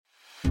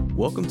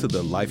Welcome to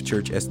the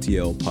LifeChurch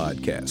STL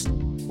podcast.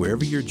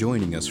 Wherever you're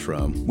joining us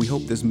from, we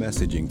hope this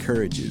message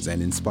encourages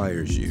and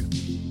inspires you.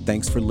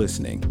 Thanks for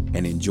listening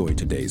and enjoy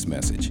today's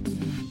message.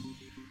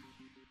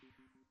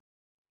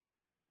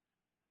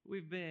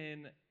 We've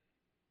been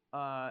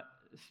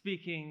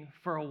speaking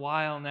for a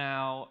while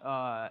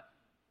now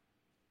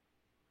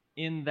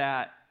in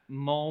that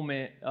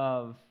moment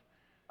of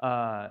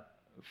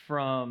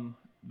from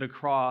the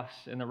cross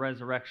and the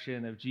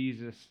resurrection of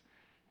Jesus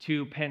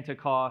to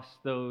Pentecost,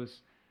 those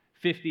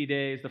 50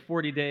 days, the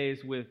 40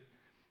 days with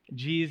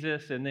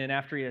Jesus, and then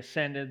after he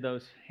ascended,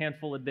 those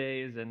handful of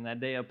days and that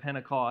day of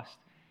Pentecost.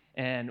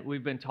 And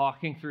we've been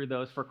talking through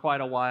those for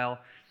quite a while.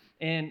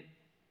 And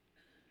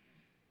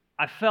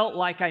I felt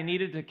like I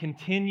needed to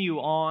continue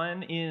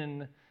on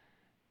in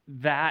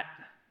that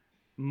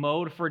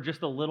mode for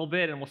just a little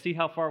bit, and we'll see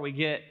how far we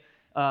get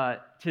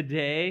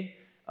today.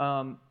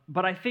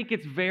 But I think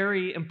it's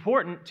very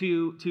important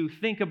to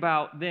think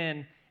about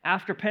then,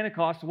 after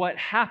Pentecost, what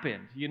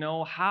happened. You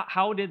know,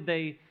 how did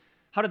they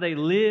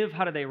live?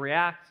 How did they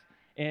react?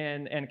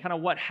 And kind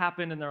of what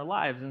happened in their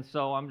lives. And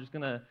so I'm just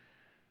going to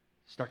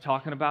start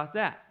talking about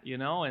that, you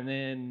know, and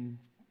then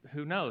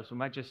who knows? We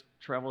might just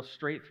travel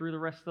straight through the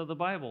rest of the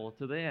Bible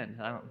to the end.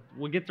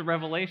 We'll get to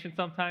Revelation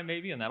sometime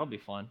maybe, and that'll be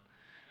fun.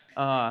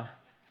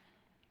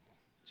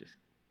 Just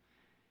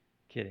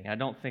kidding. I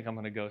don't think I'm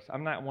going to go.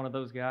 I'm not one of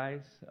those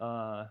guys.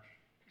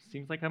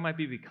 Seems like I might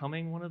be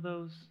becoming one of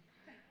those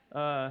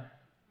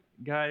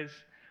guys.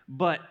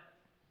 But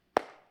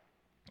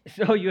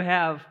so you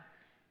have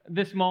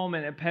this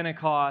moment at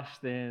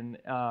Pentecost, and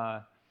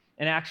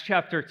in Acts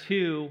chapter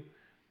 2,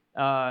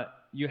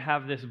 you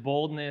have this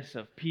boldness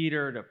of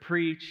Peter to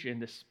preach and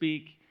to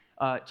speak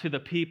to the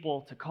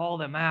people, to call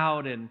them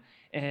out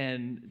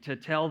and to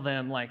tell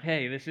them, like,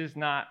 hey, this is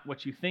not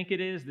what you think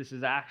it is. This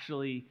is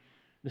actually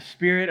the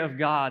Spirit of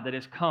God that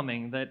is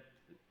coming, that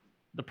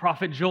the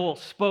prophet Joel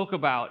spoke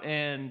about.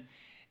 And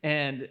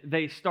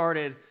they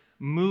started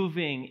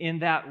moving in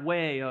that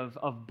way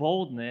of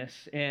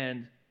boldness,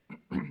 and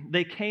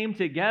they came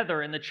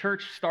together, and the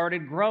church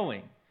started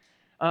growing.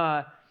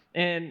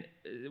 And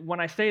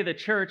when I say the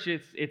church,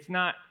 it's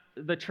not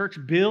the church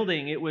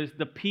building. It was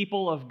the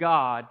people of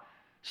God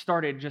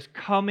started just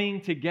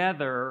coming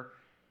together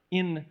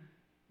in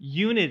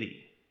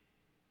unity,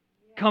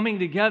 coming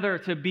together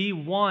to be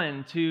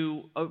one,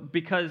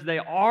 because they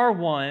are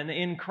one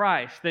in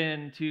Christ,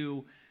 and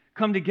to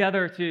come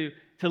together to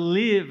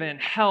live and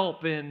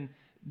help. And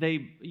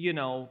they, you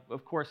know,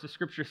 of course, the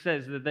scripture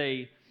says that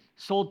they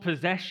sold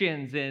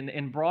possessions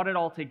and brought it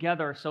all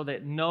together so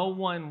that no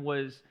one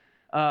was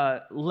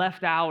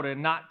left out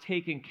and not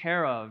taken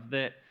care of,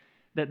 that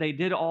they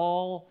did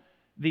all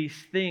these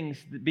things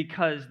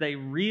because they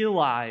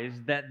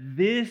realized that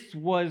this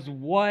was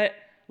what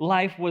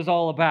life was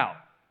all about.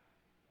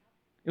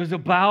 It was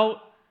about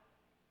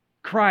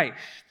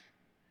Christ.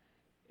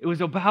 It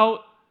was about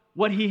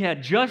what he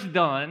had just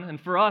done,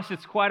 and for us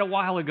it's quite a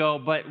while ago,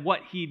 but what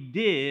he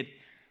did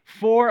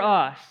for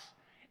us,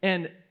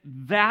 and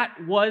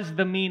that was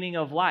the meaning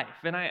of life.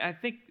 And I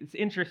think it's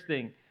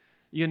interesting,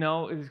 you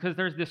know, because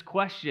there's this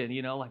question,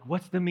 you know, like,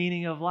 what's the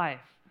meaning of life?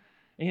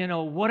 You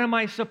know, what am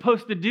I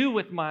supposed to do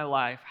with my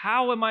life?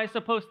 How am I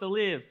supposed to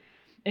live?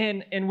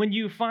 And when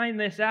you find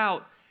this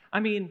out, I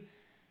mean,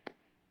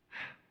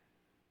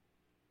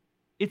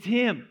 it's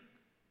him.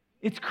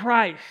 It's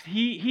Christ.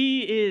 He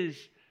is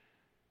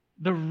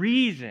the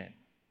reason.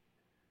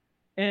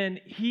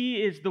 And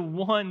he is the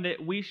one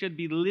that we should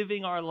be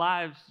living our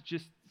lives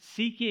just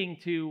seeking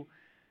to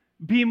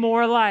be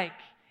more like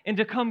and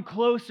to come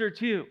closer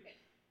to.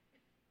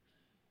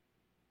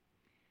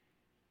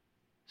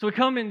 So we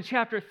come in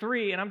chapter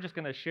 3, and I'm just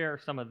going to share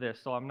some of this,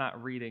 so I'm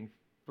not reading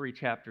 3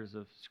 chapters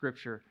of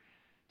Scripture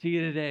to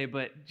you today,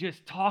 but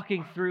just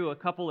talking through a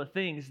couple of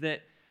things.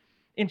 That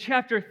in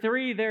chapter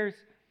 3, there's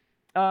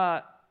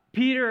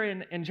Peter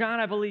and John,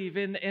 I believe,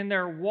 and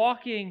they're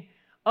walking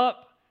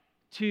up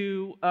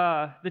to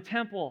the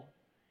temple,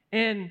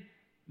 and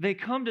they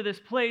come to this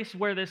place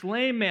where this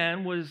lame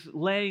man was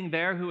laying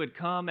there, who had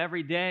come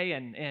every day,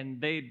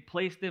 and they'd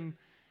placed him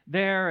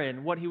there,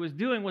 and what he was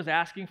doing was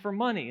asking for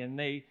money. And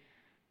they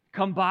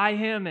come by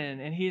him,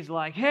 and he's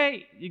like,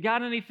 hey, you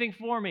got anything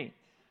for me?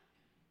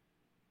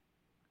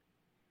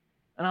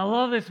 And I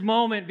love this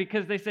moment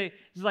because they say,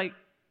 it's like,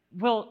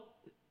 well,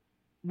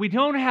 we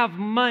don't have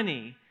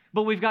money,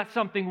 but we've got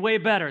something way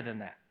better than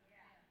that.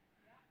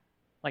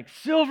 Like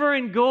silver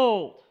and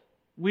gold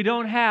we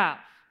don't have,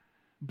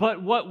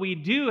 but what we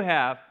do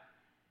have,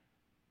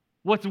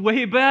 what's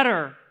way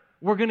better,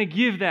 we're going to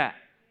give that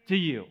to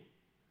you.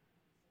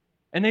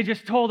 And they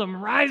just told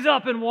him, rise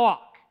up and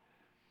walk.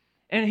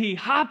 And he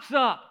hops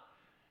up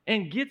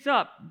and gets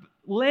up.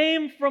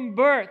 Lame from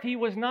birth, he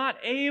was not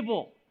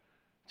able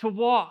to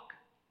walk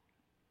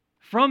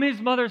from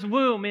his mother's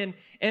womb.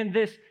 And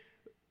this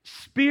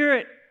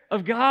Spirit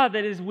of God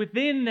that is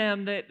within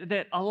them,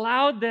 that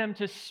allowed them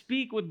to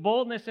speak with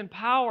boldness and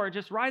power,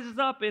 just rises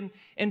up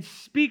and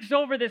speaks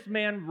over this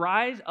man,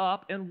 rise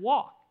up and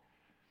walk.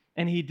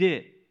 And he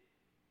did.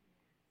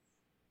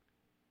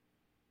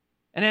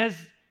 And as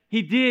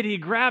he did, he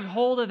grabbed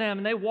hold of them,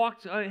 and they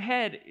went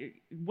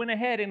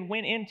ahead and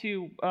went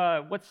into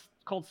what's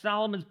called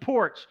Solomon's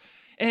porch.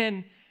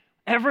 And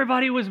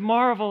everybody was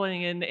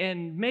marveling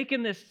and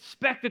making this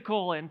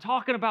spectacle and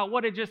talking about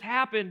what had just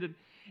happened.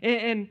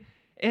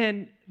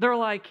 And they're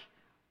like,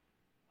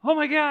 oh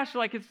my gosh,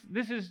 like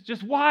this is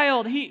just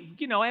wild.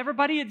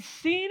 Everybody had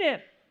seen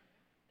it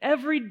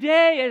every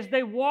day as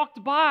they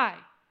walked by.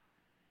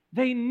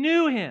 They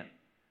knew him.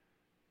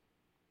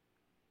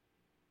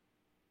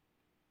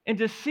 And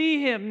to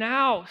see him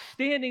now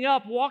standing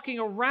up, walking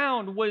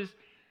around, was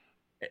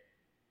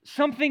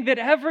something that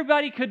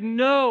everybody could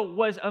know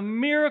was a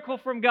miracle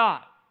from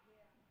God.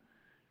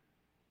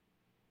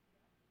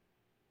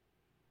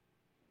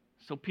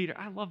 So Peter,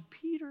 I love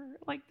Peter,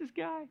 I like this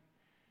guy.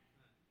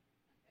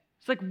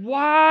 It's like,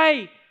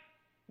 why?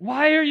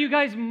 Why are you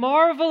guys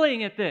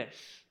marveling at this?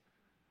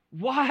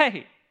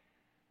 Why?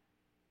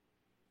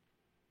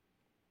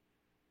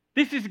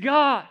 This is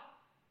God.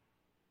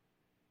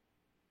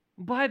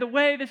 By the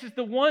way, this is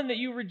the one that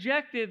you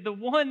rejected, the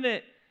one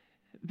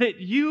that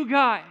you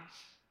guys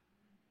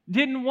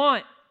didn't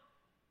want.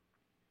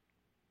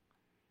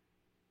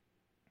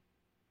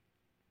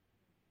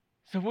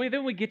 So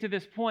then we get to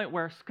this point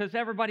where, because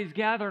everybody's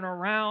gathering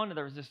around, and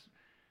there's this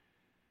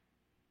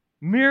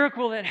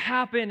miracle that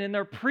happened, and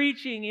they're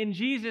preaching in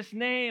Jesus'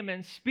 name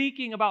and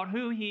speaking about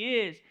who he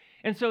is.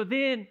 And so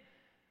then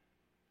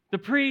the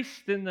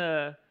priests and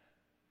the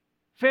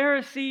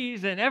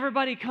Pharisees and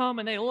everybody come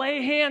and they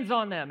lay hands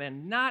on them,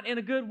 and not in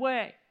a good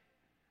way.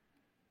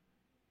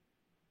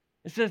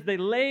 It says they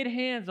laid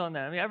hands on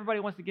them. I mean, everybody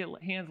wants to get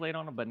hands laid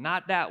on them, but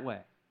not that way.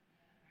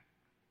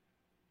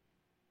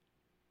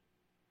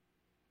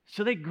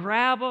 So they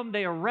grab them,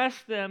 they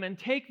arrest them, and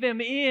take them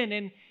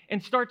in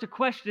and start to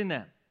question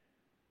them.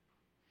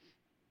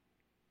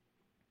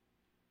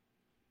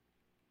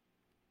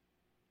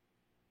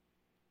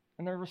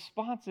 And their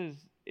response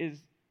is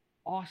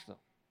awesome.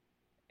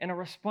 And a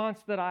response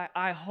that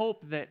I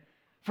hope that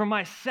for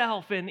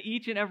myself and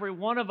each and every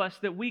one of us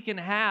that we can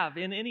have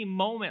in any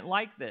moment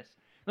like this.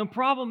 The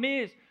problem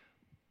is,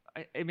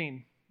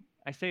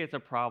 I say it's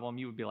a problem.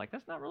 You would be like,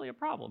 that's not really a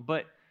problem.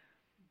 But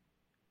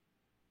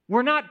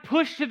we're not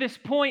pushed to this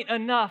point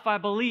enough, I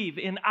believe,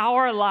 in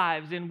our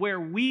lives and where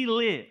we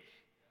live,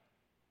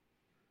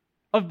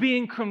 of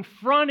being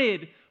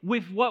confronted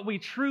with what we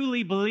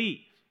truly believe,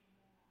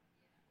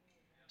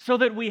 so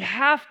that we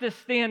have to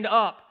stand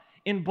up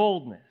in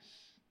boldness.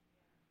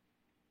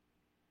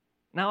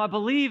 Now, I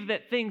believe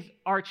that things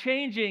are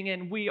changing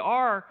and we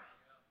are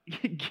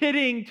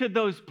getting to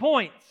those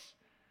points.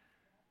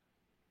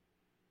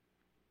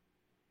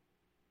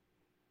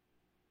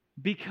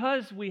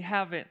 Because we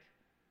haven't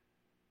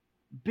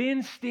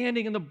been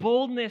standing in the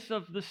boldness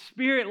of the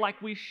Spirit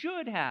like we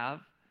should have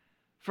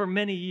for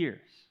many years.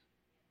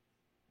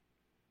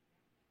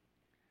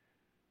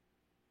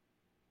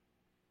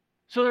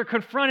 So they're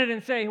confronted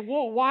and say,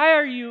 well, why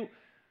are you,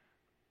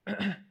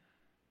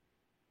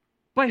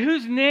 by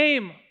whose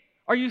name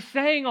are you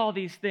saying all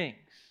these things?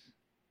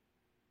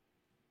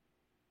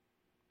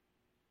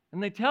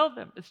 And they tell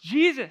them, it's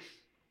Jesus,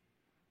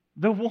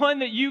 the one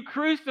that you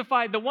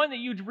crucified, the one that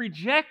you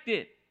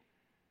rejected,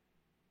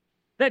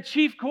 that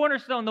chief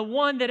cornerstone, the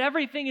one that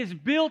everything is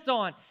built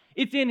on.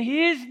 It's in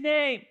his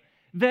name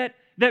that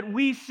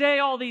we say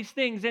all these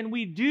things and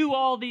we do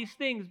all these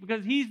things,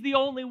 because he's the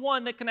only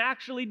one that can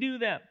actually do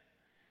them.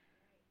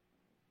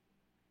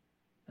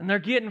 And they're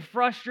getting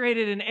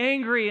frustrated and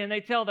angry, and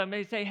they tell them,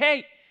 they say,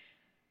 hey,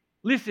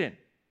 listen,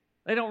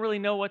 they don't really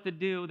know what to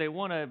do. They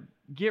want to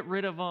get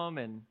rid of them,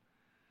 and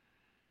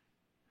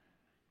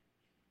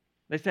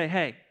they say,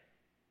 hey,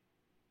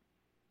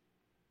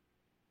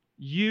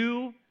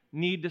 you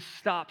need to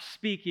stop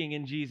speaking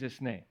in Jesus'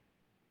 name.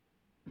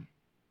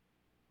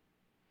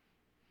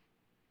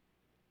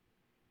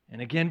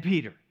 And again,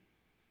 Peter,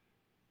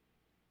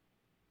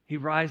 he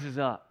rises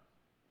up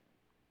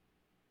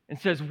and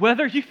says,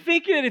 whether you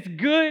think that it's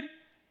good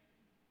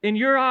in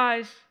your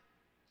eyes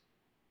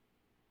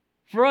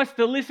for us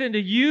to listen to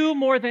you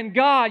more than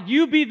God,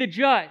 you be the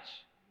judge.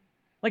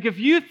 Like if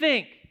you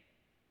think,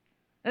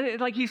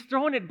 like he's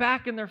throwing it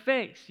back in their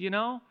face, you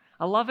know?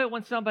 I love it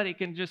when somebody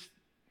can just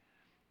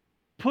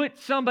put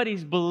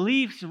somebody's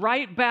beliefs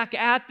right back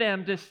at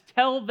them to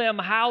tell them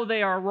how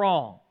they are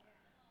wrong.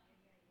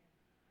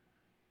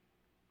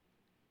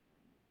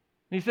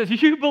 And he says,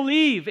 you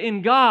believe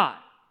in God.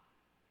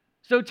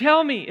 So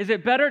tell me, is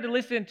it better to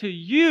listen to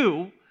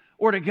you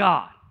or to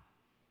God?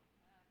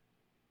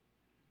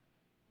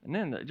 And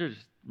then they're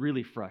just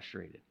really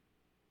frustrated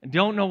and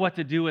don't know what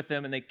to do with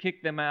them, and they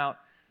kick them out,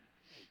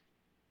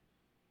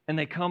 and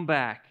they come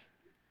back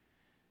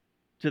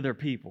to their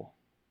people.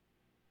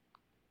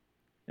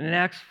 And in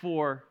Acts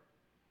 4,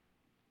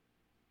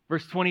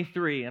 verse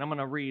 23, and I'm going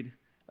to read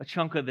a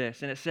chunk of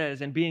this, and it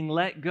says, and being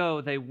let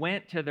go, they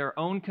went to their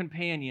own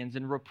companions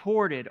and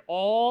reported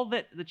all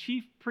that the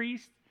chief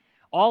priests,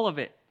 all of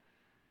it,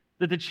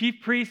 that the chief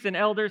priests and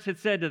elders had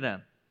said to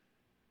them.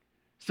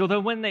 So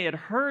that when they had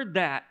heard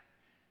that,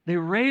 they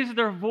raised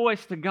their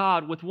voice to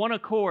God with one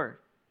accord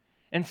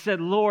and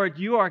said, Lord,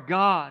 you are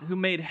God who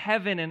made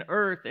heaven and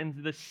earth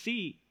and the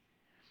sea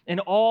and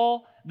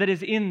all that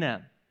is in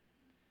them,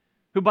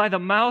 who by the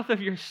mouth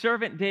of your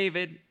servant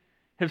David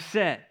have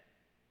said,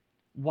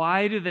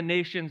 why do the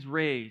nations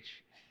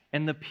rage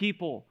and the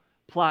people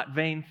plot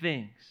vain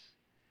things?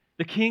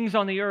 The kings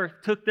on the earth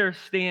took their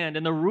stand,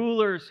 and the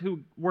rulers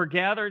who were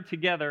gathered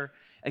together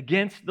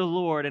against the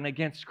Lord and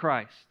against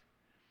Christ.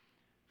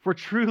 For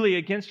truly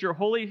against your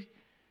holy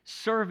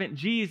servant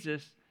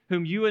Jesus,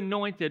 whom you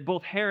anointed,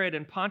 both Herod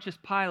and Pontius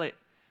Pilate,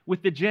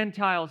 with the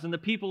Gentiles and the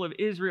people of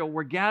Israel,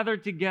 were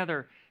gathered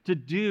together to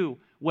do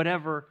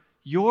whatever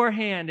your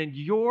hand and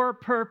your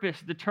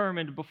purpose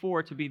determined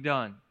before to be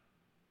done.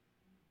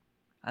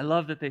 I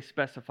love that they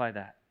specify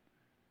that.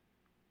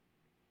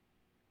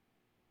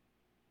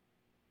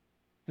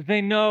 That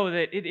they know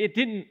that it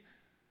didn't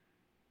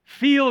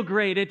feel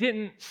great, it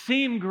didn't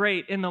seem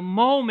great in the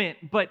moment,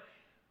 but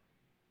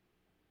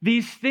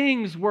these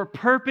things were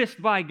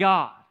purposed by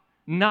God,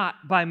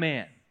 not by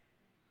man.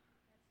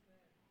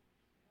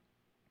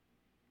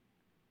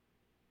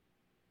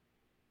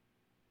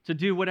 To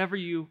do whatever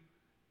your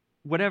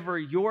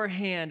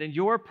hand and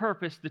your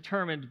purpose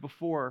determined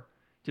before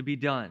to be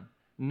done.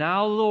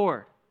 Now,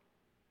 Lord,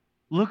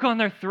 look on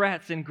their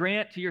threats and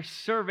grant to your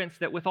servants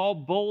that with all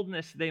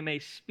boldness they may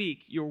speak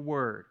your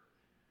word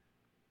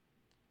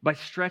by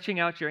stretching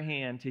out your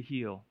hand to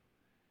heal,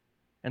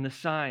 and that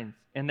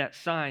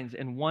signs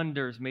and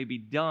wonders may be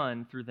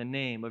done through the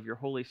name of your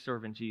holy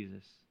servant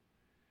Jesus.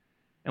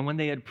 And when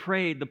they had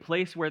prayed, the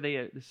place where they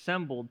had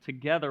assembled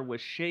together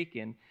was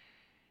shaken,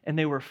 and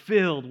they were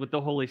filled with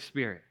the Holy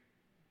Spirit,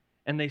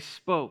 and they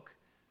spoke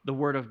the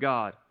word of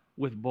God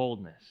with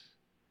boldness.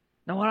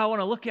 Now, what I want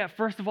to look at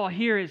first of all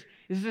here is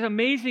this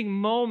amazing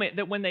moment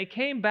that when they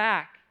came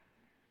back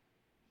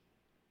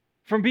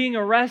from being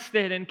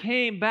arrested and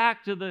came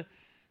back to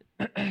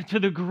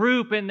the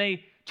group, and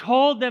they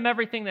told them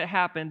everything that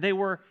happened, they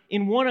were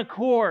in one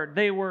accord,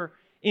 they were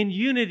in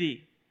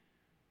unity.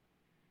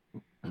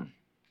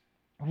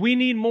 We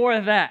need more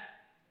of that.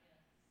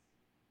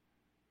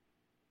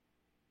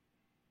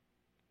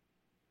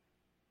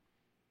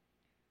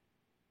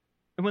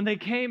 And when they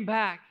came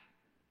back,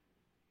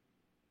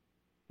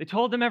 they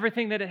told them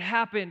everything that had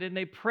happened, and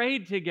they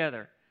prayed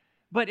together.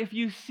 But if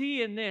you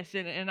see in this,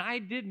 and I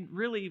didn't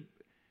really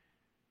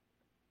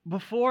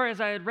before as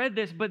I had read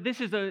this, but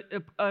this is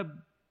a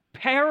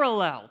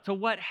parallel to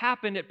what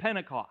happened at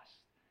Pentecost,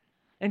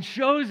 and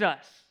shows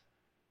us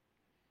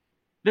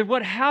that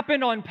what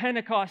happened on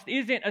Pentecost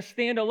isn't a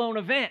standalone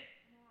event.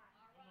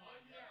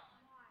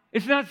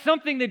 It's not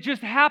something that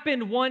just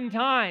happened one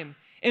time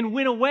and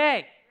went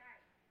away.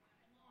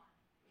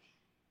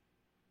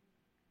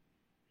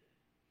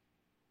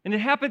 And it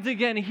happens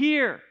again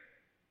here.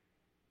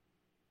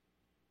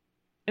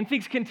 And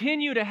things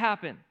continue to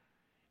happen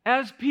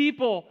as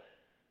people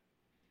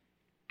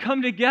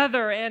come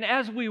together and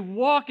as we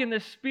walk in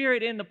the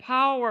Spirit, in the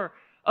power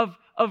of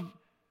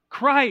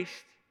Christ,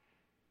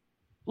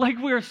 like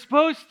we're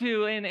supposed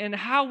to, and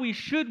how we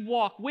should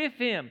walk with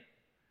Him,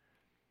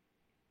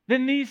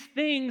 then these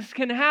things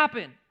can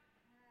happen.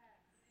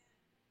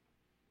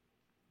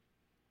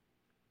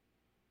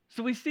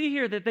 So we see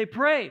here that they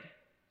prayed.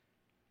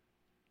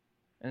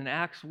 And in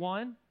Acts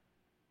 1,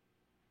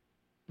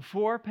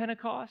 before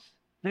Pentecost,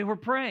 they were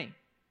praying.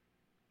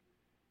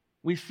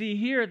 We see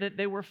here that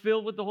they were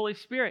filled with the Holy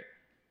Spirit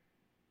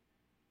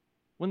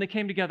when they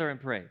came together and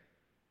prayed.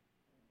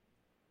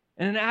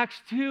 And in Acts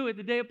 2, at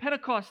the day of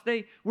Pentecost,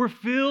 they were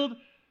filled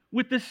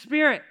with the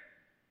Spirit.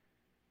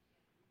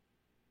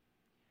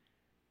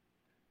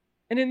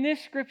 And in this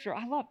scripture,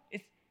 I love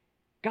it.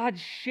 God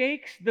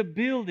shakes the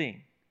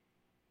building.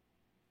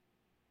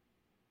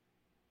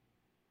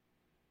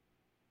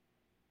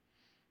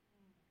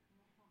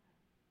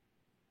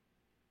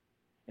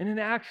 And in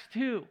Acts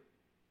 2,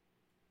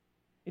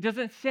 it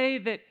doesn't say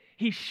that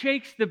He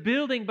shakes the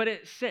building, but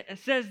it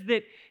says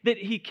that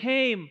He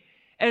came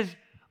as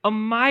a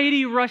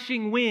mighty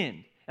rushing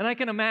wind. And I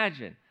can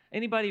imagine,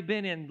 anybody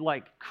been in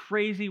like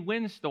crazy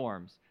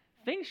windstorms?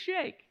 Things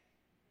shake.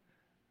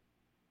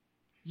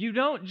 You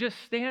don't just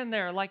stand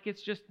there like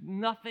it's just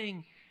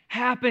nothing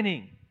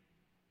happening.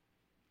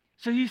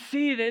 So you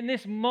see that in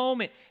this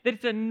moment, that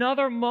it's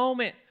another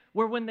moment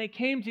where when they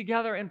came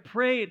together and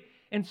prayed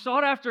and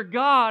sought after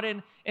God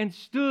and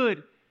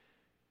stood,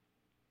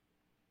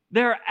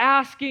 they're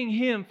asking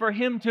Him for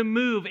Him to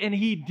move, and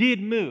He did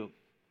move.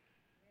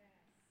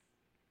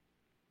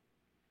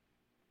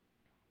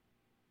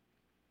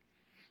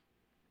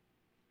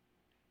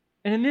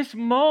 And in this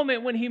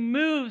moment, when He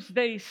moves,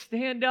 they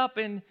stand up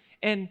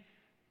and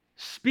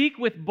speak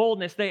with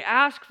boldness. They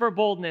ask for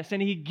boldness,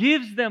 and He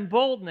gives them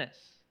boldness.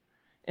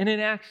 And in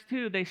Acts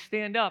 2, they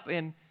stand up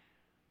and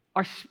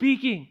are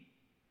speaking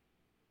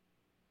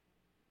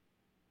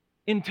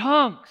in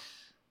tongues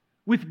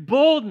with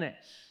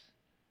boldness,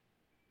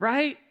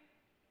 right?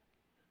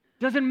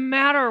 Doesn't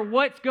matter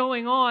what's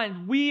going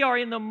on. We are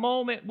in the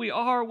moment. We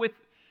are with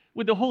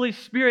the Holy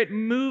Spirit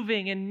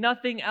moving, and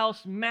nothing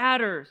else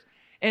matters.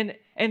 And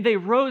they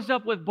rose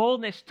up with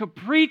boldness to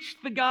preach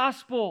the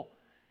gospel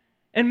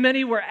and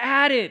many were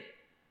added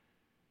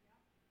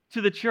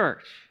to the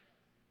church.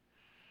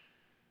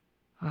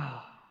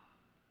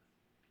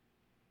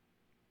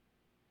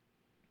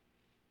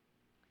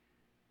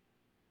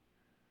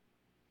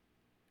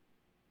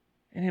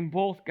 And in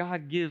both,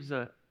 God gives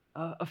a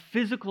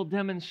physical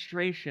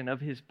demonstration of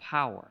his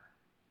power.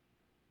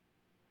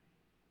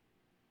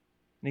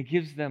 And he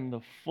gives them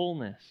the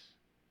fullness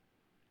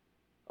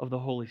of the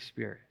Holy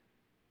Spirit.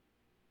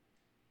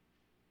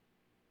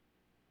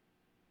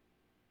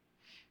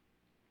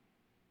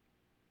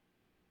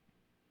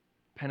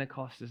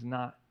 Pentecost is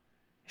not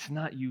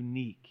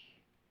unique.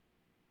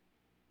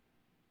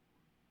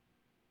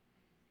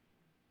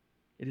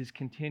 It is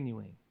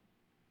continuing.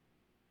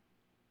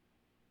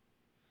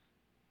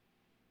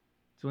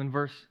 So in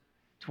verse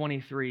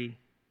 23,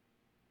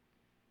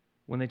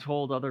 when they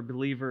told other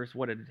believers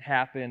what had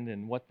happened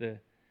and what the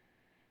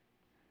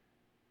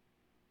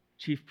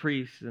chief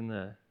priests and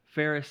the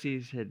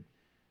Pharisees had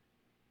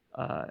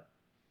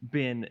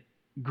been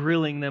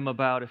grilling them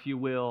about, if you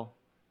will,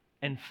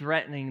 and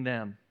threatening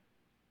them,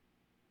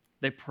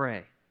 they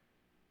pray.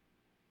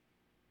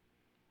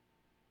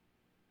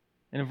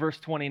 And in verse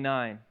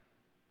 29,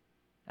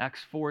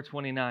 Acts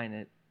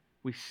 4:29,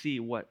 we see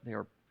what they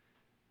are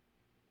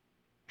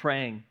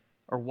praying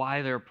or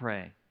why they're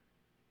praying.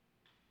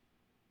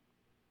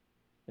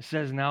 It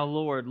says, "Now,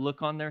 Lord,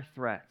 look on their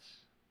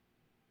threats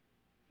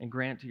and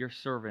grant to your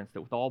servants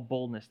that with all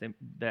boldness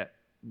that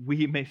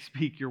we may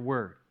speak your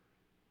word."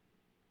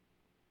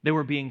 They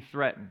were being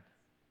threatened.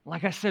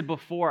 Like I said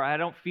before, I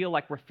don't feel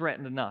like we're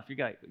threatened enough.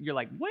 You're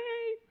like,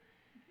 wait,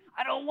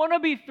 I don't want to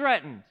be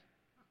threatened.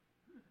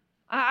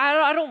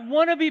 I don't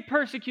want to be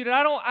persecuted.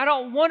 I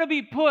don't want to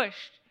be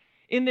pushed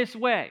in this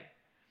way.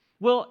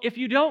 Well, if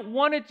you don't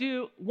want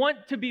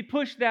to be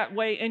pushed that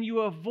way and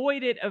you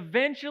avoid it,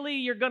 eventually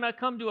you're going to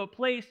come to a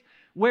place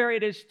where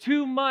it is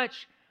too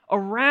much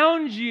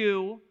around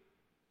you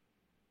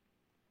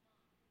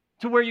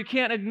to where you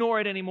can't ignore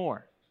it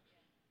anymore.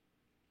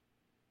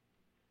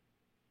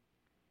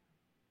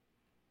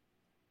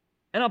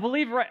 And I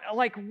believe,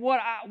 like what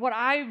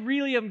I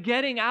really am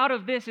getting out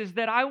of this is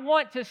that I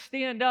want to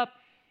stand up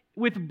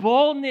with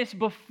boldness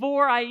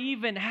before I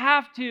even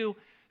have to,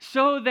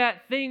 so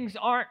that things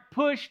aren't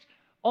pushed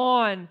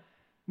on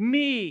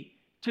me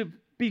to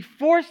be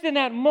forced in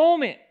that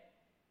moment.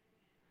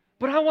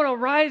 But I want to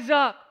rise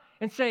up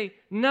and say,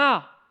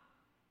 no,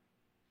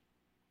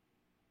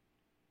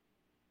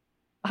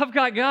 I've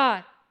got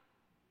God.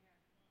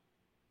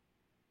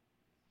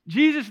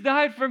 Jesus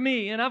died for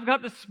me, and I've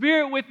got the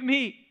Spirit with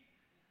me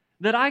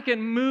that I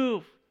can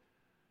move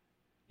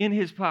in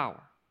his power.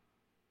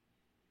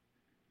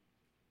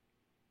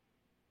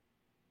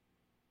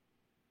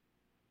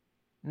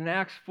 In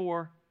Acts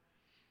 4,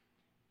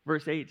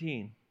 verse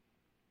 18, it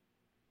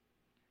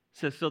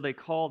says, "So they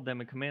called them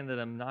and commanded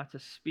them not to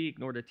speak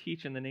nor to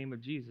teach in the name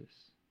of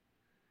Jesus.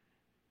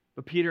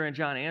 But Peter and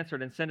John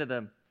answered and said to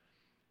them,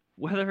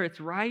 whether it's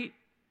right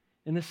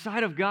in the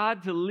sight of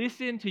God to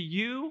listen to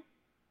you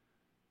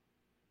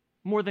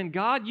more than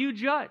God, you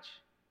judge.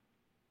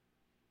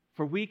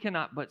 For we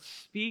cannot but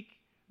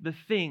speak the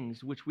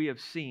things which we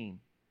have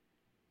seen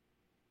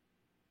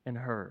and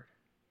heard."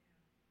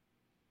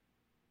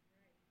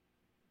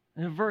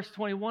 And in verse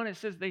 21, it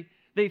says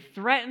they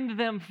threatened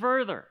them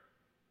further.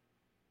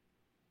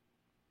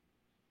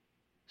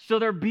 So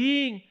they're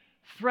being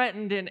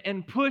threatened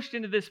and pushed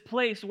into this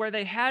place where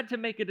they had to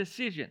make a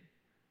decision.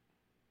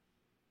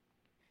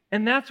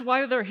 And that's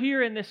why they're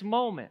here in this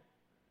moment.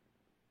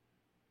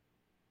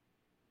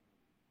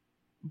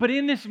 But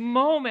in this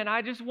moment,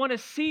 I just want to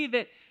see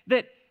that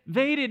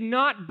they did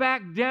not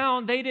back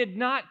down. They did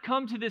not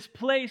come to this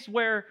place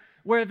where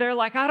they're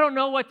like, I don't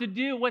know what to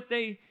do. What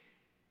they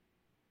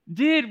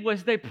did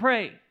was they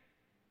prayed.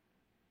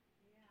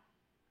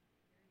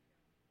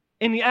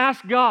 And he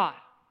asked God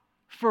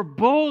for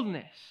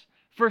boldness,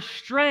 for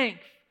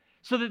strength,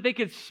 so that they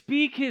could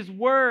speak his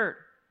word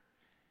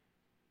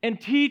and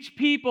teach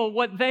people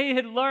what they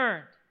had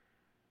learned.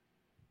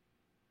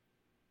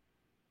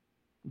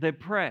 They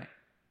pray.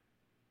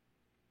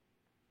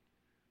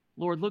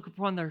 Lord, look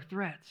upon their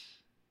threats.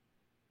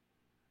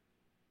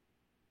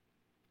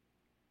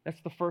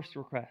 That's the first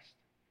request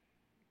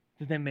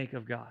that they make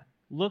of God.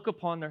 Look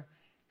upon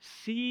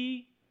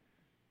see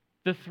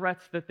the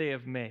threats that they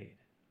have made.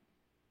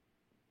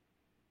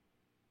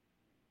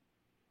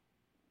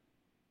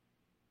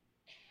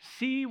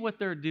 See what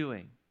they're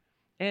doing.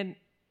 And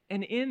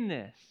in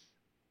this,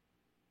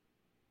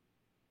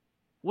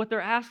 what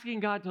they're asking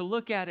God to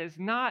look at is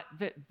not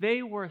that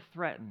they were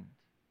threatened,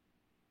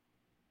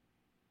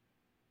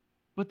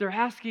 but they're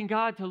asking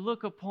God to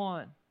look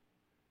upon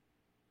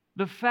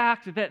the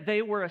fact that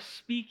they were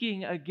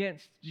speaking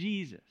against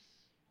Jesus,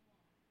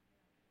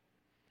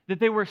 that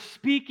they were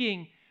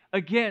speaking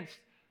against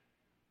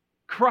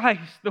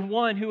Christ, the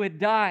one who had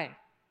died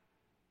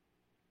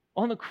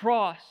on the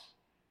cross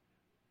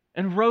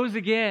and rose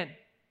again.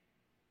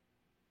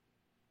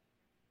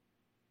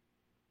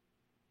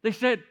 They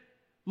said,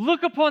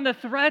 look upon the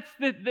threats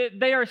that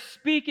they are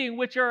speaking,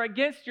 which are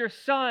against your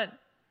Son.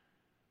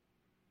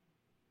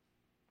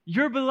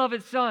 your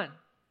beloved Son.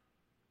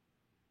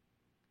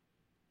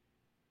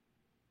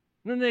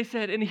 And then they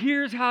said, and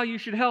here's how you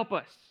should help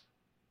us.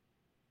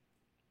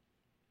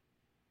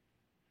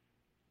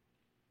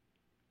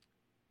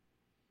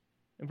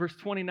 In verse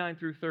 29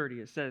 through 30,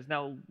 it says,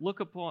 now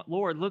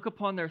Lord, look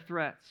upon their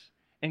threats,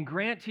 and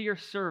grant to your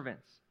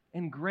servants,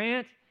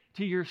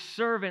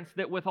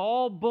 that with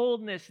all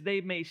boldness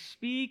they may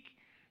speak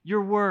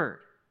your word.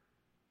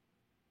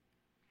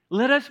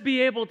 Let us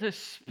be able to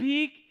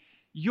speak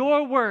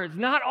your words,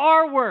 not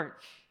our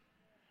words,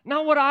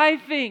 not what I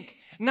think,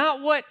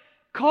 not what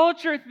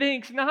culture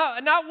thinks,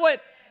 not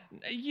what,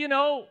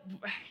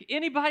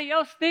 anybody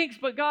else thinks,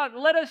 but God,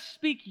 let us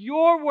speak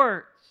your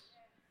words.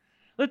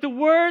 Let the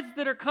words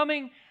that are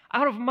coming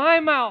out of my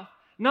mouth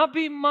not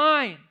be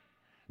mine,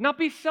 not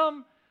be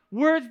some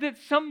words that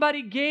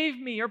somebody gave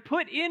me or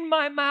put in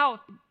my mouth,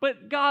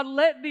 but God,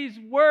 let these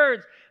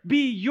words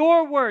be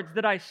your words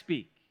that I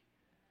speak.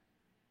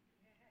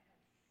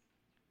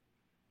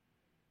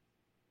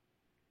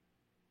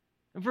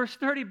 In verse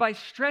 30, by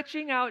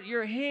stretching out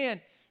your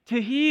hand to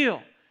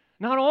heal,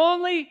 not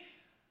only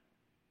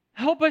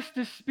help us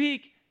to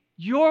speak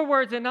your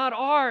words and not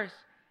ours,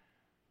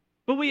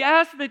 but we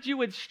ask that you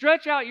would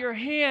stretch out your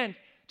hand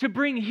to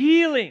bring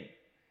healing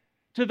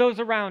to those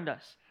around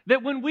us.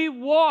 That when we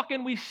walk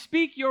and we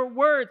speak your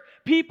words,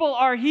 people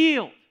are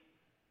healed.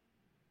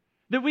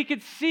 That we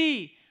could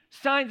see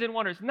signs and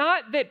wonders.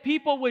 Not that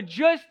people would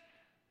just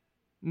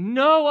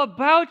know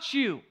about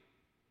you,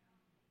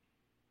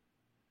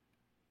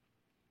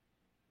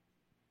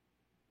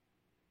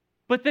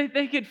 but that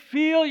they could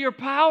feel your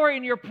power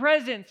and your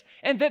presence,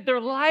 and that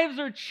their lives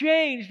are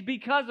changed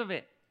because of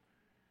it.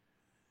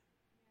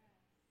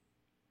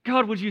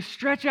 God, would you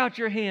stretch out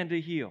your hand to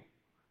heal?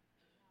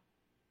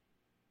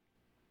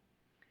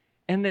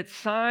 And that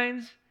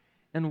signs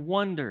and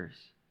wonders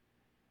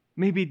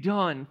may be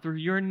done through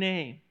your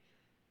name,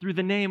 through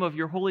the name of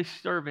your holy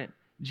servant,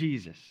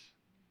 Jesus.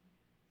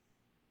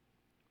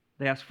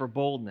 They ask for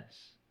boldness.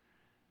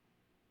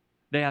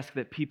 They ask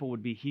that people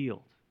would be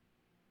healed.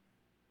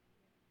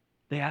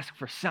 They ask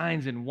for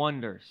signs and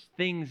wonders,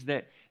 things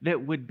that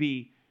would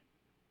be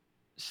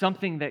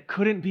something that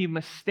couldn't be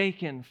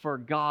mistaken for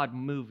God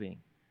moving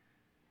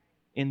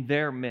in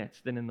their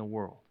midst and in the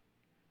world.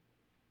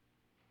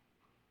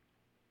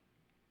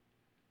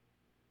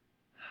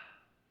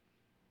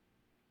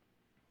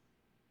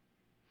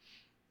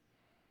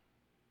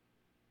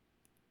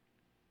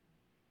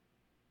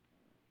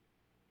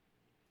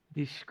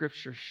 These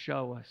scriptures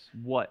show us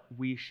what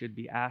we should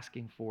be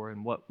asking for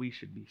and what we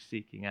should be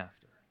seeking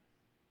after.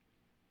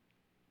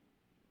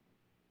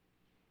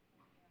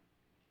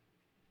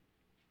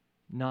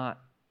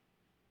 Not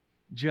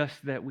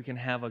just that we can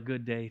have a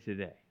good day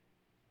today.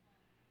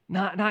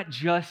 Not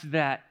just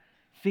that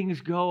things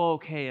go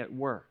okay at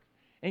work.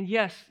 And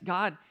yes,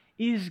 God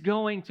is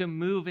going to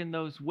move in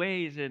those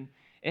ways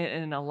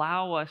and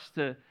allow us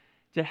to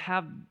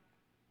have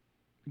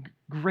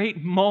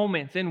great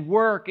moments in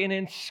work and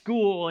in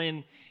school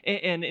and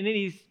in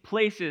these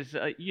places,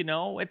 at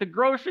the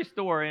grocery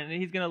store, and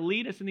He's going to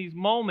lead us in these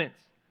moments.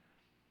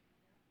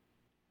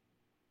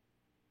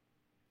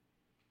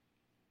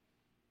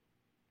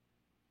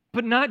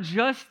 But not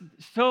just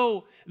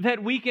so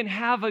that we can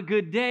have a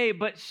good day,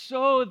 but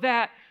so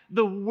that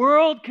the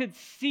world could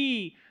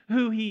see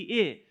who He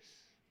is.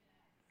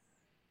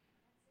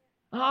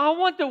 I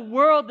want the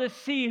world to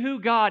see who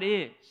God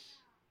is.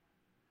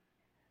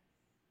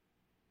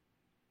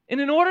 And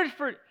in order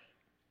for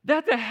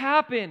that to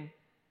happen,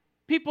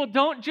 people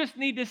don't just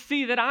need to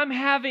see that I'm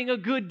having a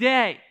good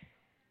day.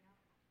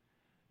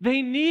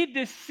 They need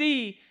to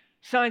see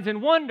signs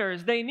and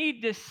wonders. They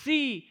need to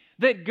see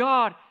that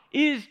God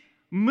is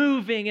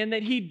moving and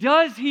that He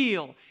does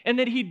heal and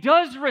that He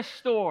does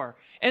restore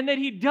and that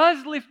He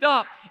does lift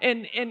up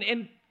and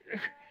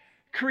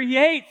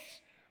creates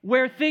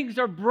where things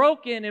are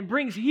broken and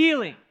brings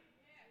healing.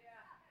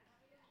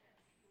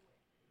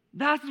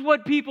 That's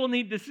what people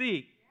need to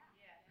see.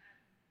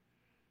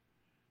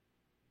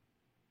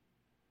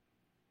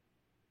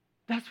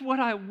 That's what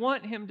I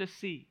want Him to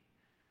see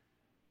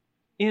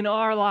in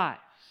our lives.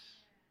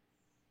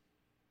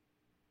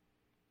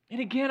 And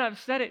again, I've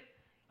said it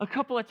a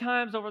couple of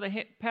times over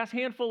the past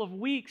handful of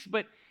weeks,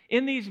 but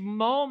in these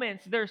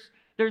moments,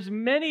 there's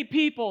many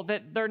people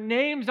that their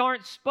names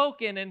aren't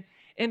spoken,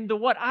 and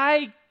what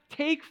I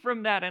take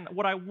from that and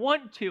what I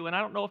want to, and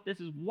I don't know if this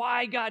is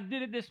why God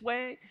did it this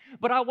way,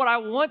 but what I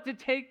want to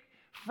take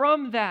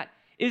from that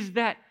is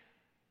that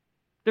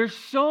there's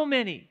so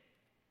many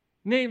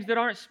names that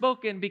aren't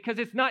spoken because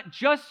it's not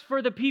just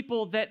for the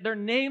people that their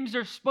names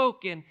are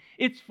spoken,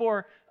 it's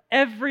for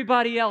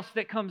everybody else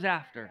that comes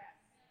after.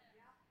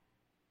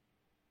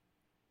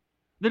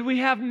 That we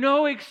have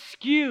no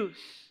excuse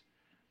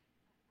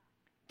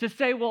to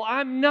say, well,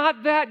 I'm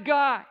not that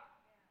guy.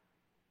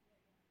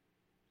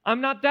 I'm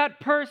not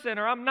that person,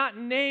 or I'm not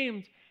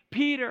named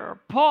Peter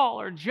or Paul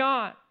or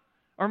John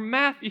or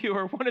Matthew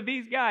or one of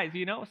these guys.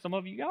 Some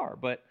of you are,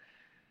 but,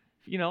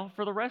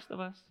 for the rest of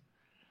us.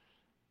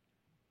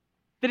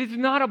 That it's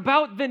not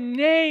about the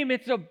name,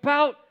 it's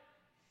about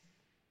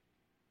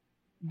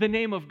the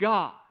name of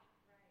God.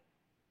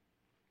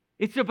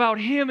 It's about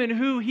Him and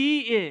who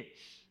He is.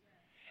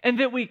 And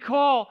that we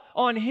call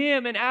on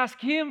Him and ask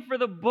Him for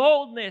the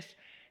boldness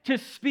to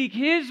speak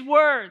His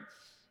words.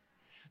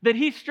 That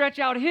He stretch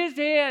out His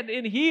hand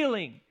in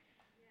healing.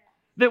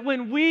 That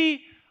when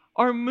we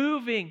are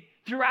moving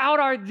throughout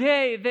our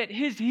day, that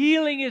His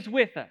healing is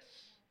with us.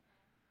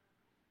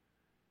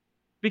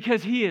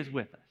 Because He is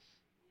with us.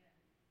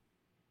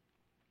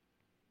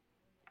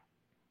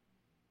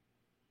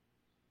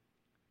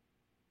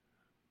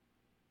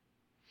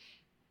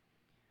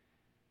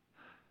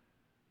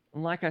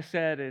 And like I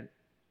said,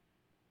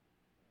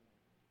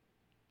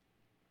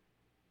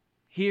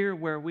 here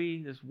where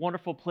this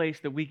wonderful place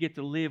that we get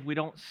to live, we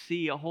don't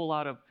see a whole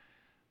lot of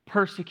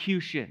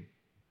persecution.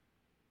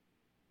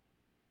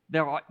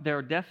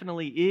 There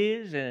definitely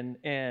is,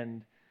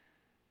 and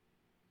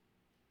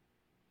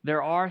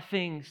there are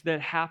things that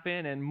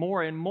happen, and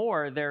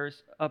more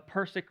there's a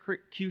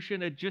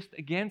persecution just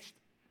against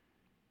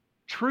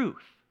truth.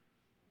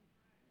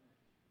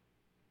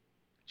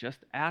 Just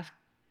ask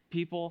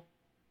people,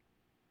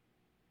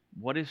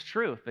 what is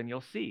truth? And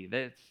you'll see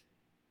that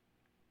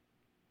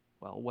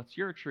what's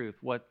your truth?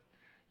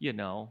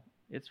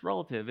 It's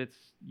relative. It's,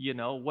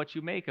 what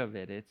you make of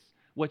it. It's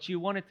what you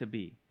want it to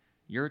be.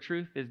 Your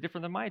truth is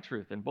different than my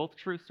truth, and both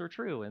truths are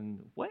true. And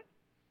what?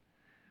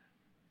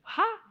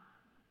 Huh?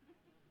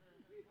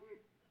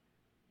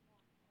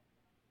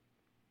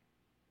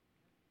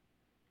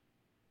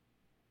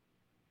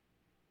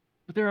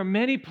 But there are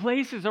many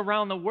places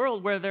around the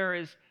world where there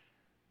is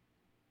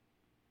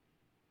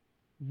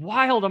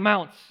wild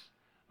amounts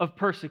of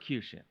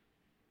persecution.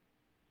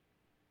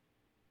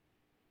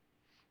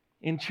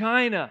 In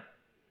China,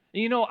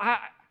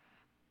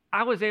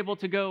 I was able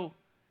to go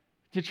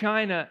to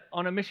China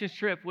on a missions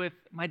trip with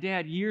my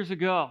dad years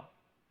ago.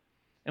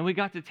 And we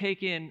got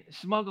to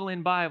smuggle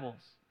in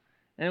Bibles.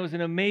 And it was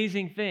an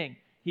amazing thing.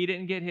 He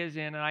didn't get his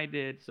in, and I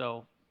did.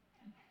 So,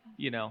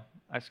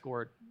 I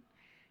scored.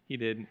 He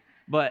didn't.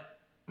 But,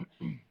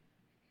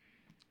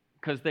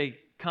 because they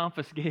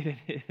confiscated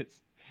his.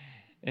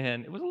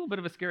 And it was a little bit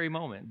of a scary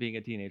moment being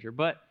a teenager.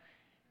 But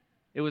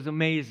it was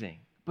amazing.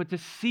 But to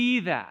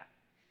see that,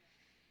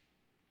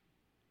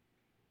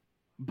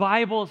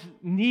 Bibles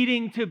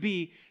needing to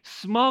be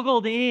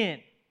smuggled in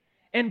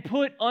and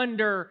put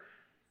under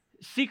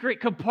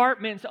secret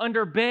compartments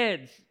under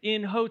beds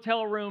in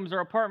hotel rooms or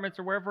apartments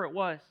or wherever it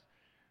was,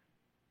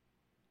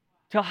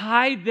 to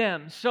hide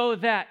them so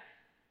that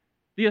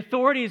the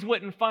authorities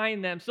wouldn't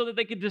find them, so that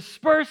they could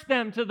disperse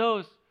them to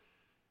those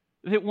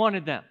that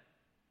wanted them.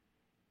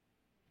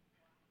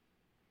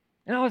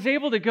 And I was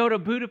able to go to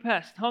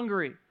Budapest,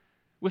 Hungary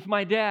with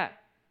my dad.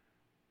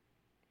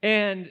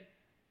 And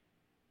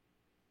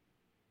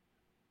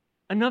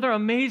another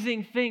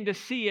amazing thing to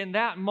see in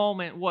that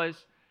moment was,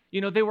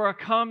 they were a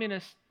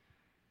communist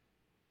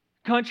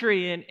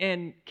country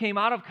and came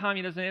out of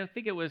communism. I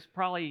think it was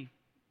probably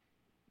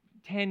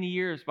 10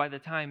 years by the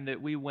time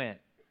that we went.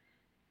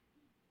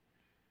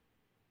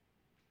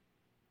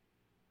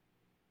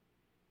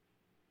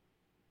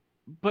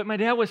 But my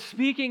dad was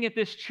speaking at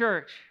this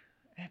church.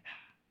 And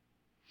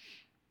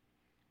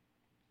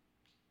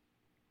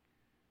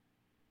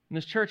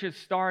this church had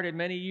started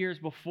many years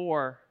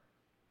before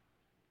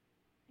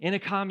in a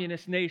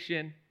communist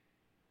nation,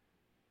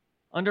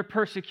 under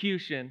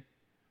persecution.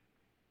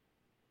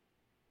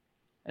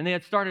 And they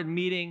had started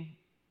meeting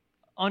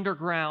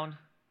underground,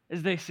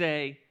 as they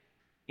say,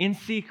 in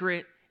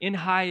secret, in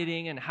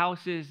hiding, in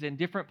houses, in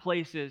different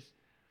places.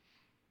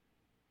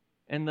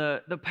 And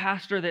the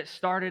pastor that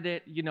started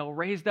it,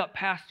 raised up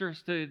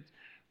pastors to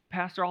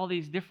pastor all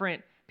these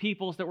different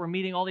peoples that were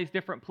meeting all these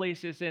different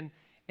places.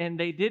 And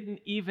they didn't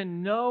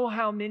even know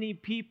how many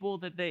people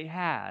that they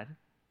had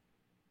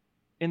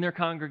in their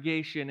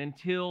congregation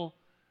until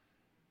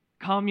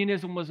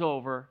communism was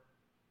over.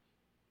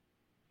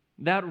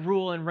 That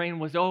rule and reign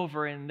was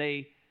over, and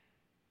they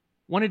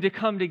wanted to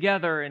come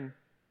together. And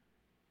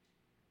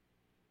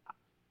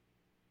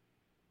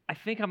I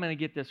think I'm going to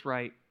get this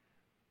right,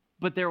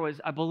 but there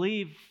was, I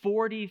believe,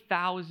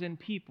 40,000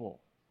 people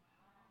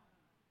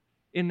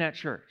in that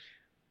church.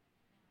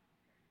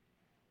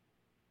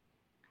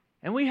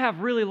 And we have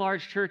really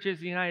large churches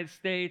in the United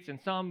States and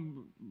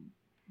some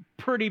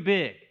pretty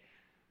big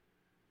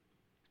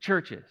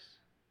churches.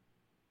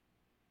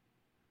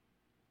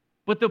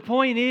 But the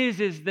point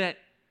is that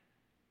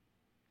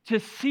to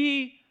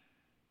see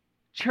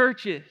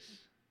churches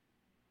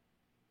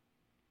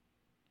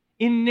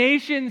in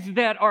nations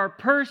that are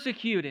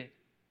persecuted,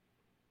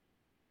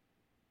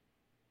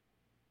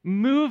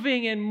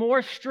 moving in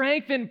more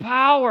strength and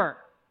power,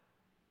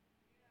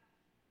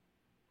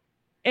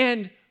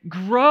 and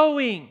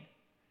growing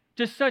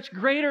to such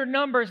greater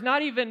numbers,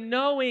 not even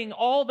knowing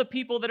all the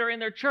people that are in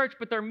their church,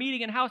 but they're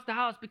meeting in house to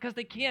house because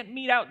they can't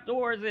meet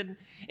outdoors and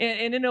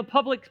in a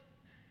public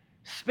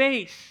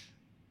space.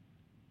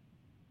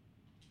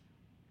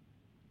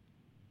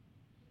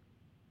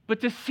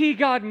 But to see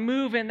God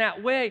move in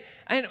that way,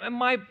 and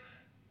my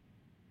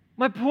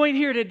point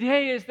here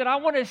today is that I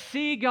want to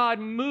see God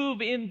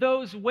move in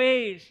those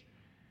ways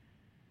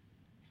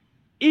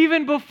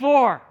even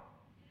before.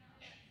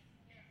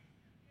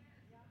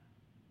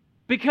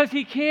 Because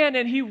He can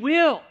and He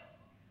will.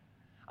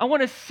 I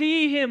want to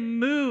see Him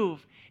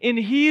move in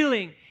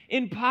healing,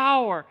 in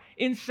power,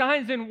 in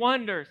signs and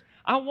wonders.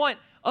 I want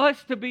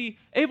us to be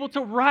able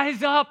to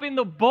rise up in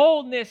the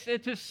boldness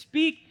and to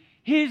speak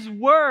His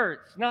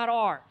words, not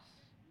ours.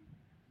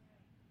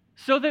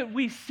 So that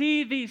we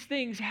see these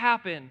things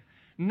happen,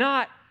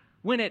 not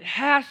when it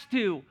has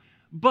to,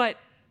 but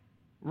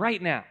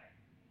right now.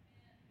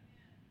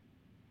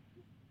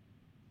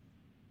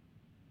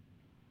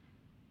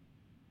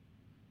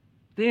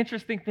 The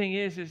interesting thing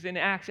is in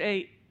Acts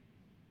 8,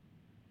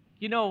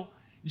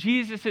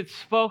 Jesus had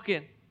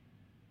spoken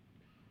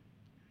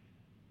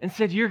and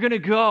said, you're going to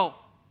go.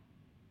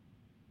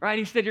 Right?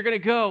 He said, you're going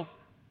to go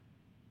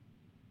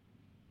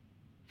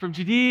from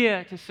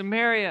Judea to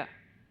Samaria.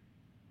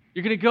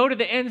 You're going to go to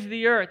the ends of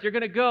the earth. You're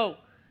going to go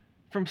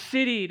from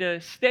city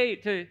to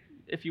state to,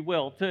 if you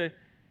will,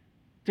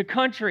 to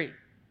country,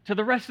 to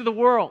the rest of the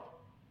world.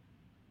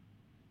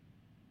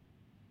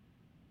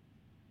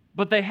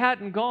 But they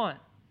hadn't gone.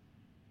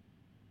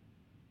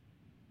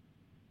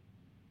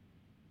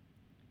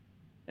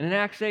 And in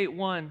Acts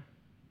 8:1,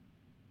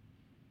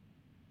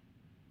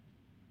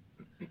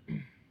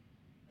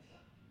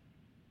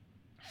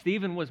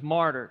 Stephen was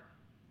martyred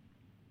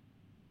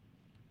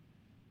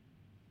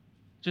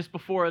just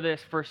before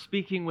this for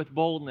speaking with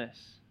boldness.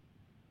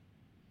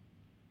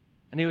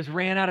 And he was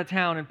ran out of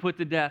town and put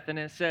to death. And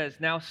it says,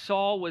 now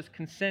Saul was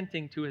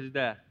consenting to his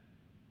death.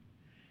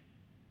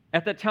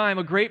 At that time,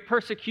 a great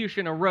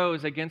persecution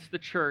arose against the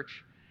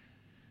church,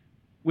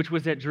 which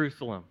was at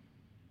Jerusalem.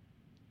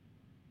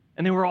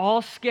 And they were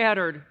all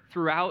scattered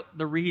throughout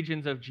the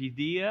regions of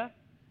Judea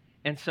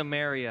and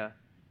Samaria,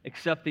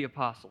 except the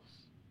apostles.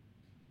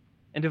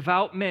 And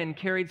devout men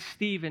carried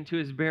Stephen to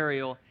his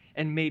burial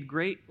and made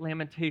great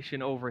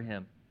lamentation over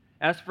him.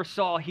 As for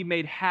Saul, he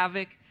made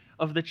havoc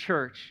of the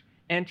church,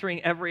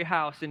 entering every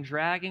house and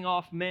dragging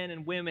off men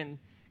and women,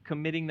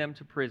 committing them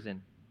to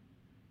prison.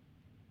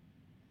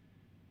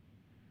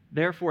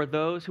 Therefore,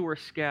 those who were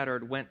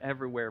scattered went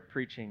everywhere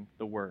preaching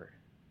the word.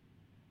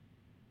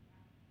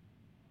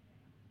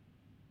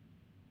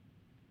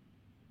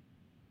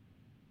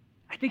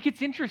 I think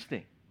it's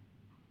interesting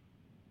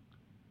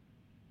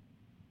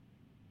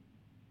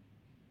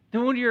that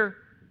when you're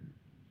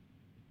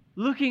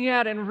looking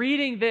at and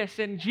reading this,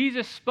 and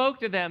Jesus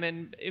spoke to them,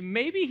 and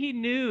maybe He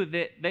knew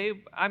that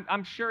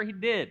I'm sure He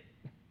did.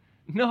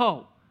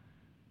 No.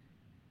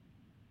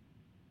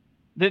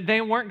 That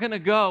they weren't going to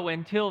go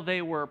until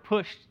they were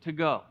pushed to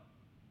go.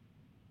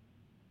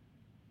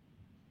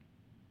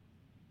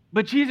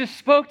 But Jesus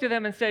spoke to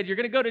them and said, you're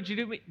going to go to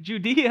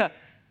Judea,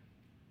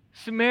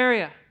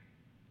 Samaria.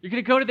 You're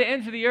going to go to the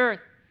ends of the earth.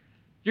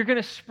 You're going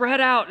to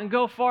spread out and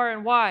go far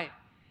and wide.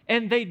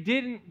 And they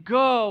didn't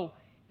go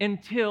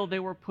until they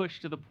were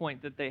pushed to the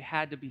point that they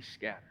had to be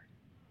scattered.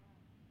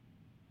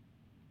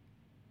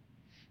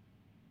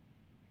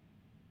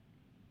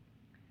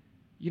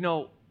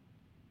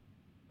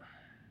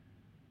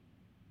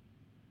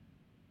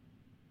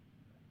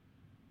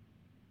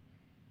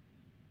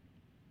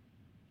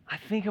 I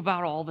think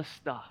about all the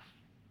stuff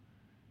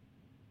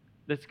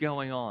that's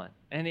going on.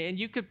 And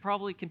you could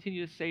probably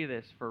continue to say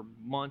this for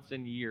months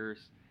and years,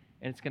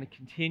 and it's going to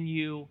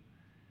continue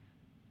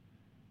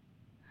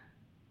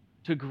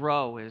to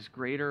grow as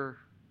greater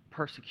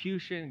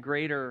persecution,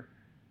 greater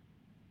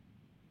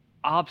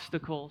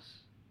obstacles,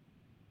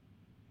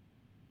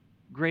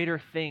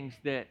 greater things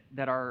that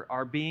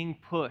are being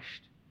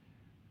pushed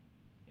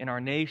in our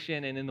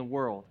nation and in the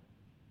world.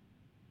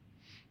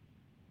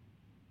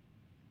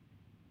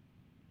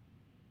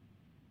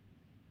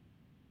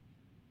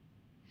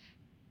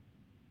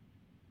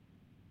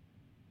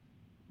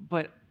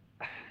 But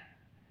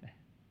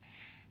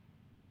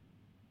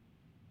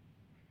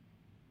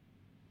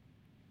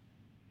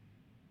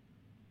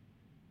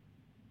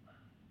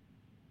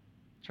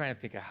trying to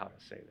think of how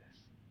to say this.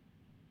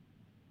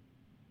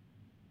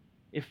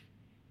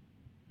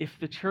 If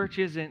the church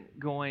isn't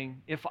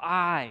going, if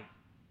I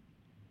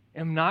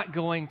am not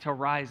going to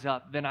rise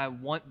up, then I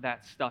want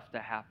that stuff to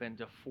happen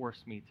to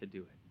force me to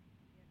do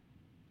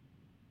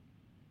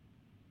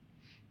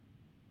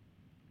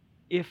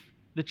it. If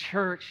the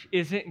church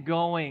isn't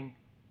going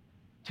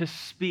to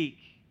speak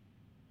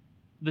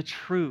the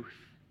truth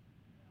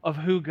of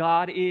who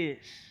God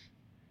is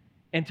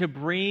and to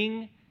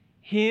bring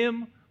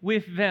Him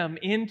with them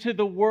into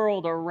the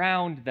world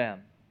around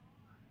them,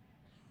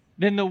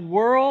 then the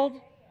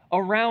world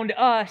around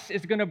us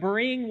is going to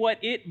bring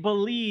what it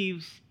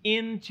believes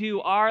into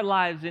our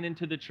lives and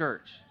into the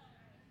church.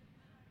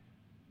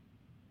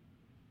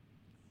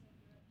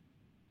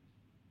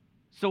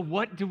 So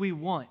what do we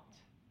want?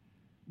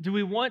 Do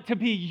we want to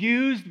be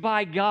used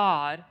by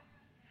God?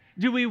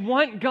 Do we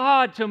want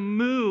God to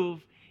move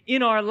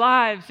in our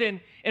lives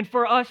and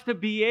for us to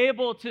be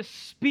able to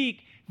speak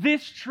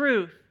this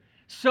truth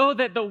so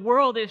that the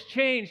world is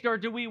changed? Or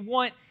do we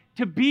want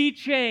to be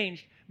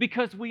changed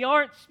because we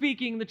aren't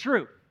speaking the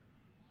truth?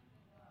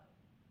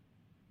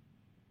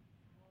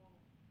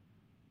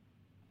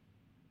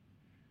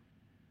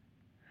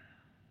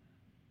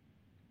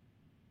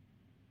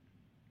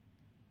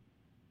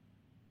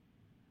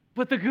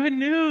 But the good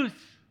news,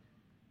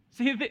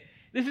 see,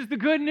 this is the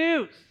good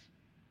news.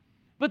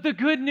 But the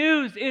good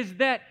news is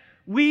that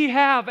we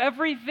have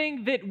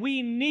everything that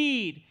we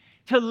need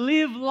to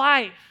live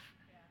life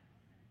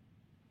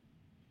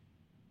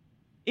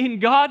in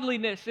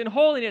godliness, in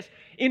holiness,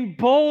 in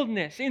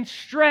boldness, in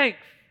strength.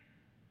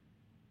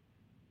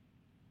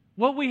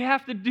 What we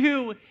have to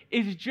do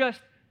is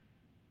just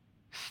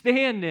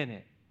stand in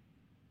it,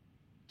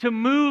 to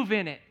move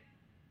in it,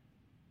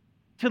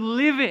 to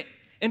live it,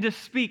 and to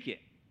speak it.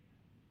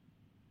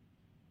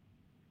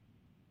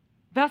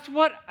 That's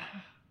what...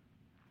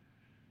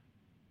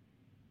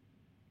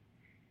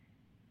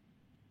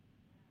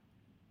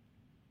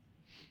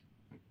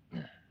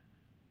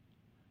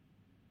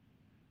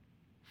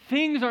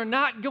 Things are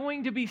not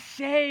going to be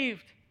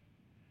saved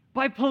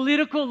by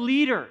political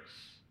leaders.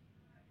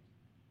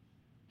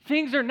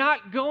 Things are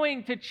not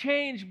going to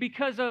change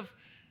because of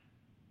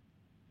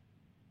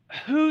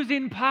who's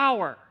in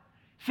power.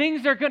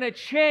 Things are going to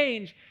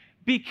change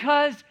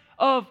because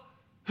of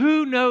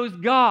who knows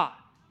God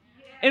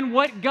and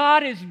what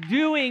God is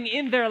doing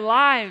in their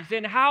lives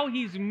and how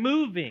He's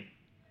moving.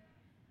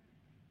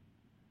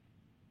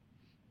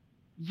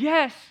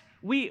 Yes,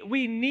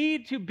 we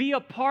need to be a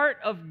part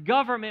of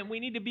government. We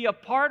need to be a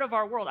part of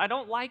our world. I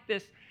don't like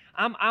this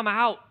I'm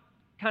out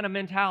kind of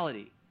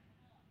mentality.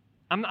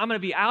 I'm going to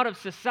be out of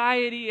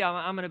society.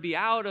 I'm going to be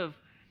out of,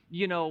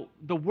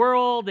 the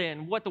world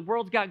and what the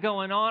world's got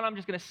going on. I'm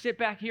just going to sit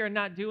back here and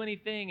not do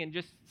anything and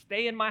just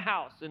stay in my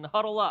house and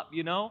huddle up,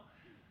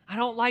 I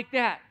don't like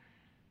that.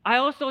 I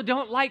also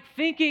don't like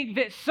thinking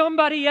that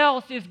somebody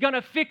else is going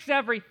to fix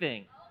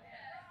everything.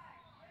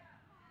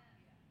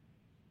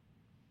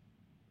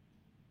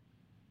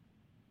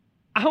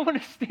 I want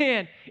to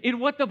stand in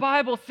what the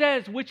Bible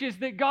says, which is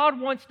that God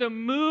wants to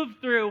move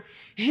through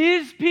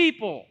His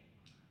people,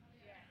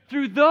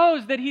 through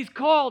those that He's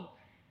called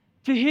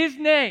to His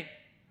name,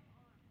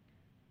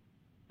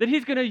 that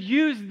He's going to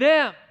use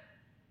them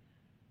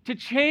to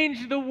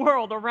change the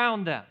world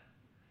around them,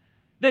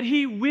 that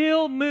He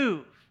will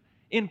move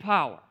in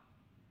power,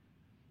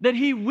 that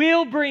He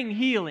will bring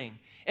healing,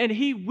 and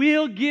He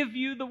will give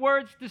you the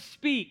words to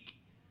speak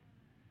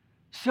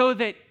so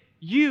that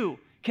you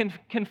can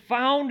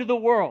confound the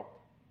world,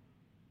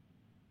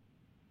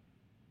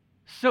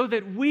 so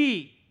that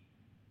we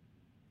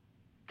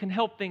can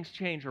help things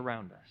change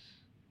around us.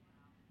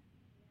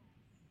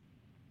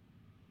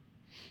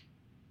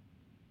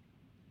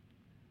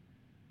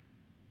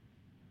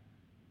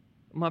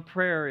 My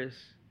prayer is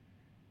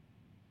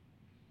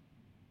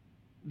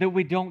that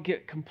we don't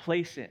get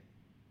complacent.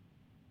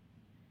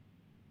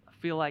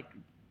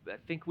 I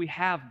think we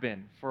have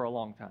been for a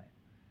long time.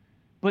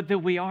 But that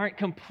we aren't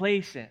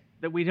complacent,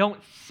 that we don't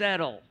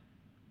settle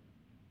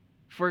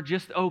for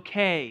just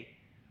okay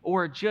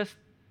or just,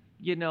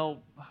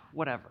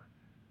 whatever.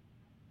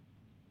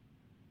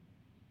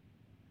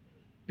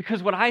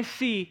 Because what I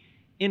see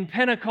in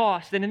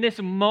Pentecost and in this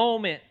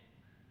moment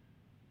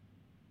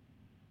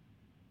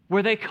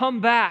where they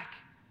come back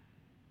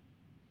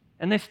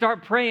and they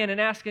start praying and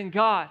asking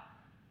God,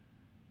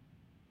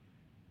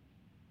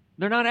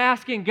 they're not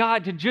asking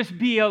God to just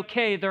be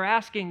okay. They're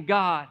asking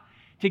God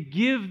to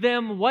give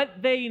them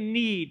what they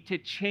need to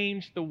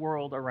change the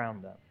world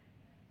around them.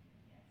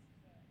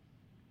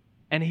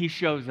 And He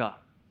shows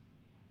up.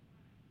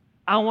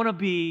 I want to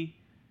be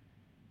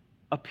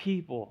a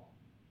people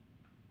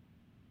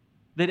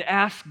that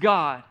ask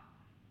God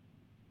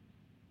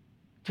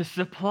to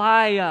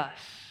supply us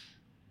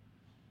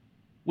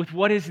with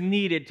what is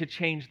needed to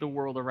change the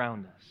world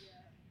around us.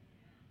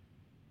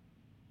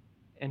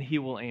 And He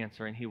will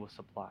answer and He will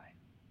supply.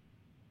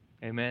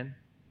 Amen?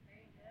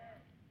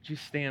 Would you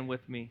stand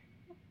with me?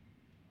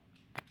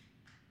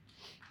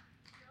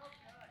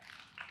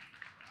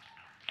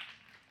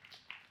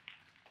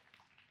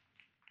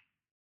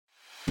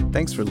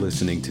 Thanks for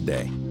listening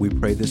today. We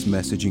pray this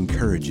message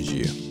encourages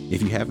you.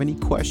 If you have any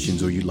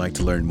questions or you'd like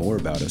to learn more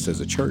about us as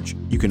a church,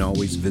 you can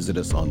always visit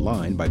us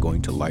online by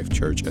going to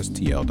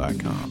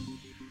lifechurchstl.com.